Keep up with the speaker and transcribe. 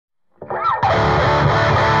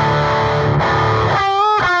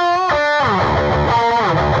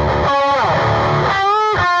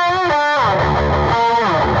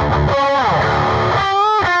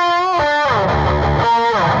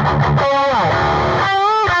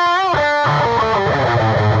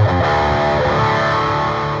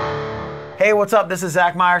what's up? This is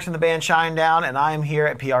Zach Myers from the band Shinedown, and I am here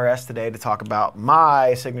at PRS today to talk about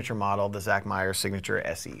my signature model, the Zach Myers Signature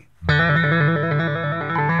SE.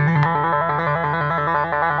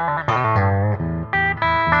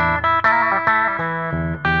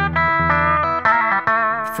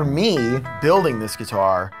 For me, building this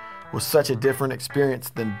guitar was such a different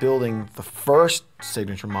experience than building the first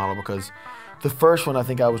signature model, because the first one, I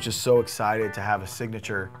think I was just so excited to have a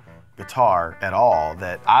signature guitar at all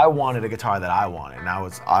that I wanted a guitar that I wanted. And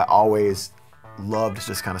I always loved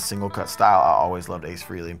this kind of single cut style. I always loved Ace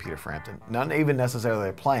Frehley and Peter Frampton. Not even necessarily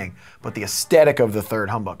their playing, but the aesthetic of the third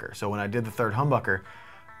humbucker. So when I did the third humbucker,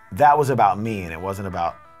 that was about me and it wasn't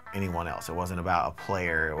about anyone else. It wasn't about a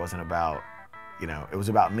player. It wasn't about, you know, it was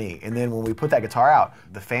about me. And then when we put that guitar out,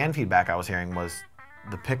 the fan feedback I was hearing was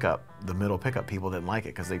the pickup, the middle pickup, people didn't like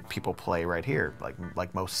it because people play right here,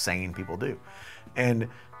 like most sane people do. And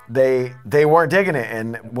they weren't digging it.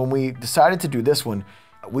 And when we decided to do this one,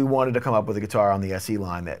 we wanted to come up with a guitar on the SE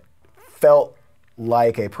line that felt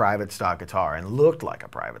like a private stock guitar and looked like a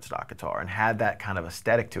private stock guitar and had that kind of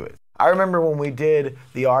aesthetic to it. I remember when we did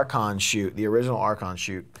the Archon shoot, the original Archon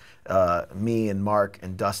shoot, me and Mark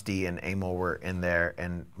and Dusty and Emil were in there,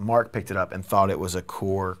 and Mark picked it up and thought it was a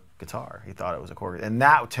core guitar. He thought it was a core, and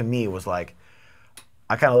that to me was like,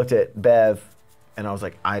 I kind of looked at Bev and I was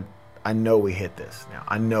like, I know we hit this now.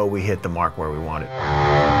 I know we hit the mark where we wanted.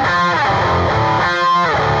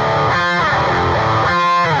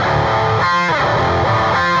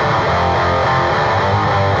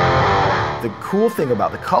 The cool thing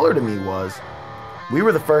about the color to me was we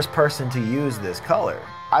were the first person to use this color.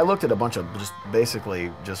 I looked at a bunch of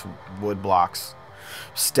basically just wood blocks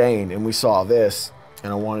stained, and we saw this,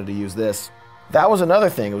 and I wanted to use this. That was another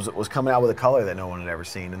thing. It was coming out with a color that no one had ever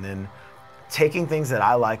seen, and then taking things that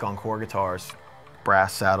I like on core guitars,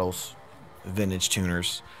 brass saddles, vintage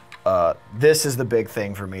tuners. This is the big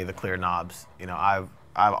thing for me, the clear knobs. You know, I've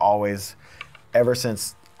always, ever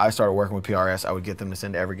since I started working with PRS, I would get them to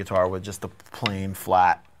send every guitar with just the plain,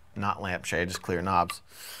 flat, not lampshade, just clear knobs.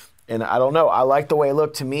 And I don't know, I like the way it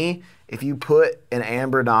looked. To me, if you put an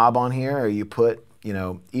amber knob on here, or you put, you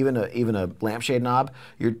know, even a lampshade knob,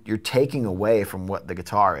 you're taking away from what the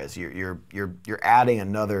guitar is. You're adding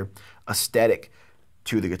another aesthetic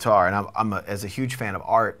to the guitar. And as a huge fan of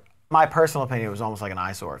art, my personal opinion, it was almost like an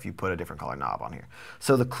eyesore if you put a different color knob on here.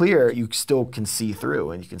 So the clear, you still can see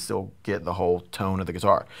through and you can still get the whole tone of the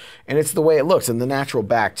guitar. And it's the way it looks. And the natural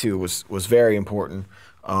back too was very important.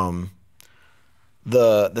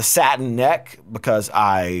 The satin neck, because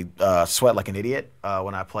I sweat like an idiot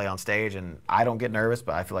when I play on stage, and I don't get nervous,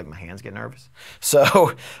 but I feel like my hands get nervous.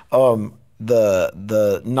 So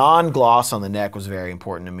the non-gloss on the neck was very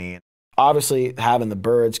important to me. Obviously having the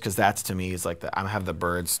birds, because that's to me is like I have the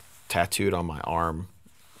birds tattooed on my arm.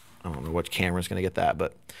 I don't know which camera's gonna get that,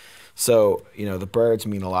 but so, you know, the birds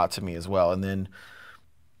mean a lot to me as well. And then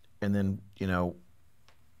you know,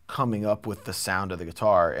 coming up with the sound of the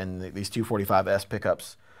guitar, and these 245S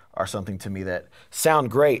pickups are something to me that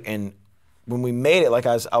sound great. And when we made it, like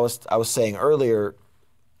I was saying earlier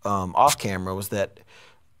off camera, was that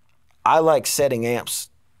I like setting amps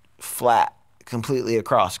flat completely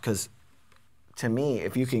across, because to me,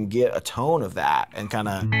 if you can get a tone of that and kind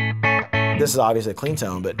of, this is obviously a clean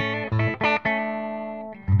tone, but and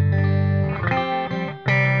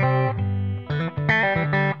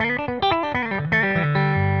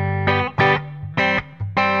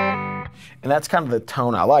that's kind of the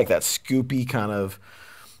tone I like, that scoopy kind of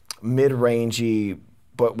mid-rangey,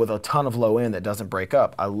 but with a ton of low end that doesn't break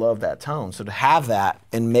up. I love that tone. So to have that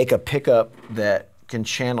and make a pickup that can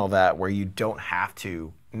channel that, where you don't have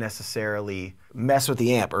to necessarily mess with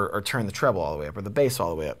the amp or turn the treble all the way up or the bass all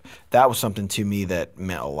the way up, that was something to me that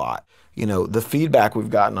meant a lot. You know, the feedback we've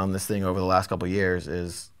gotten on this thing over the last couple of years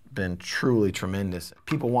has been truly tremendous.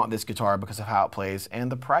 People want this guitar because of how it plays and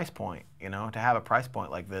the price point. You know, to have a price point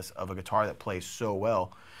like this of a guitar that plays so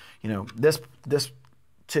well, you know,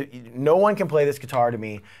 no one can play this guitar to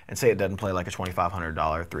me and say it doesn't play like a $2,500,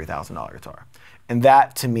 $3,000 guitar. And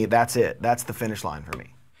that, to me, that's it. That's the finish line for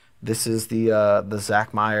me. This is the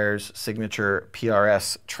Zach Myers Signature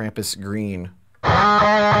PRS Trampus Green.